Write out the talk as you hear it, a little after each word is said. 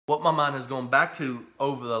what my mind has gone back to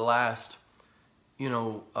over the last,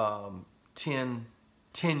 10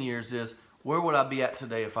 years is, where would I be at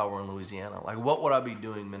today if I were in Louisiana? Like, what would I be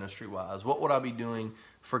doing ministry-wise? What would I be doing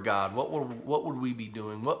for God? What would we be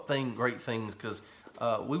doing? Great things, because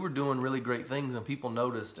we were doing really great things and people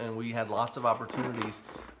noticed, and we had lots of opportunities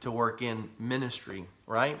to work in ministry,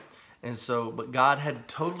 right? And so, but God had to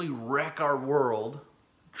totally wreck our world.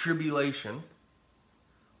 Tribulation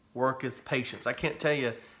worketh patience. I can't tell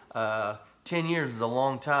you, 10 years is a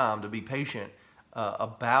long time to be patient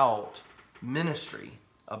about ministry,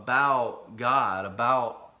 about God,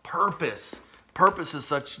 about purpose. Purpose is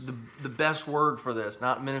such the best word for this.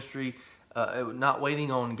 Not ministry, not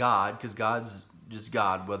waiting on God, because God's just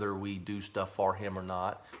God, whether we do stuff for Him or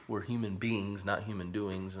not. We're human beings, not human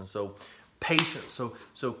doings. And so patience.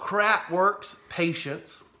 So crap works,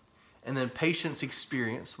 patience, and then patience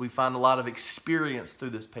experience. We find a lot of experience through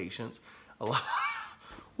this patience. A lot.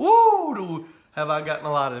 Woo! Have I gotten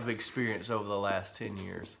a lot of experience over the last 10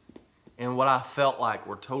 years. And what I felt like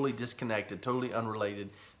were totally disconnected, totally unrelated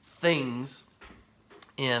things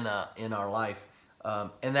in our life.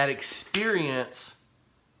 And that experience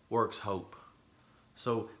works hope.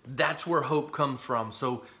 So that's where hope comes from.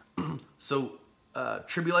 So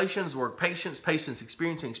tribulations work patience, patience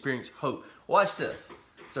experience, and experience hope. Watch this.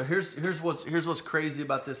 So here's what's crazy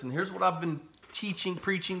about this, and here's what I've been teaching,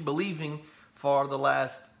 preaching, believing for the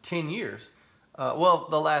last 10 years. The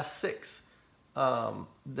last 6.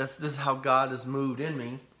 This is how God has moved in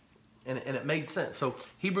me, and it made sense. So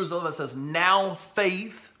Hebrews 11 says, now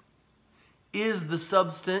faith is the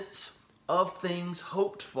substance of things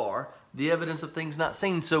hoped for, the evidence of things not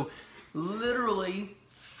seen. So literally,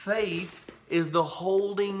 faith is the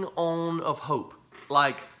holding on of hope.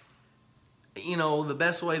 Like, the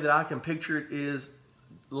best way that I can picture it is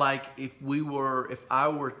like if I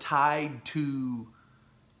were tied to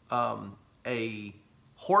a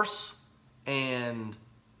horse, and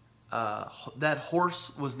that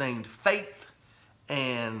horse was named Faith,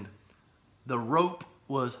 and the rope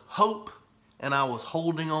was hope, and I was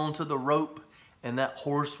holding on to the rope, and that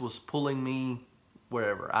horse was pulling me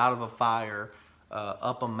wherever, out of a fire,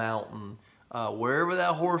 up a mountain, wherever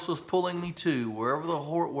that horse was pulling me to,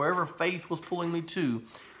 wherever faith was pulling me to,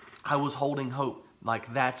 I was holding hope.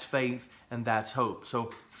 Like, that's faith and that's hope.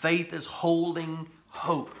 So faith is holding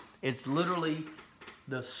hope. It's literally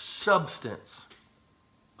the substance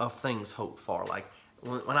of things hoped for. Like,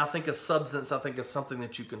 when I think of substance, I think of something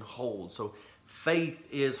that you can hold. So faith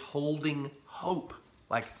is holding hope.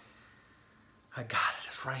 Like, I got it.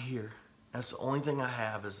 It's right here. That's the only thing I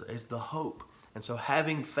have is the hope. And so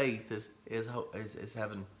having faith is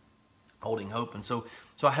holding hope. And so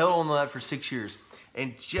I held on to that for 6 years.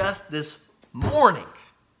 And just this morning,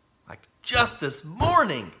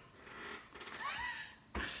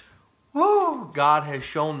 woo, God has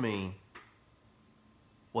shown me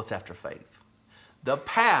what's after faith. The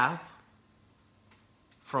path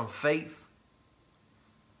from faith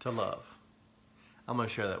to love. I'm going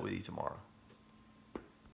to share that with you tomorrow.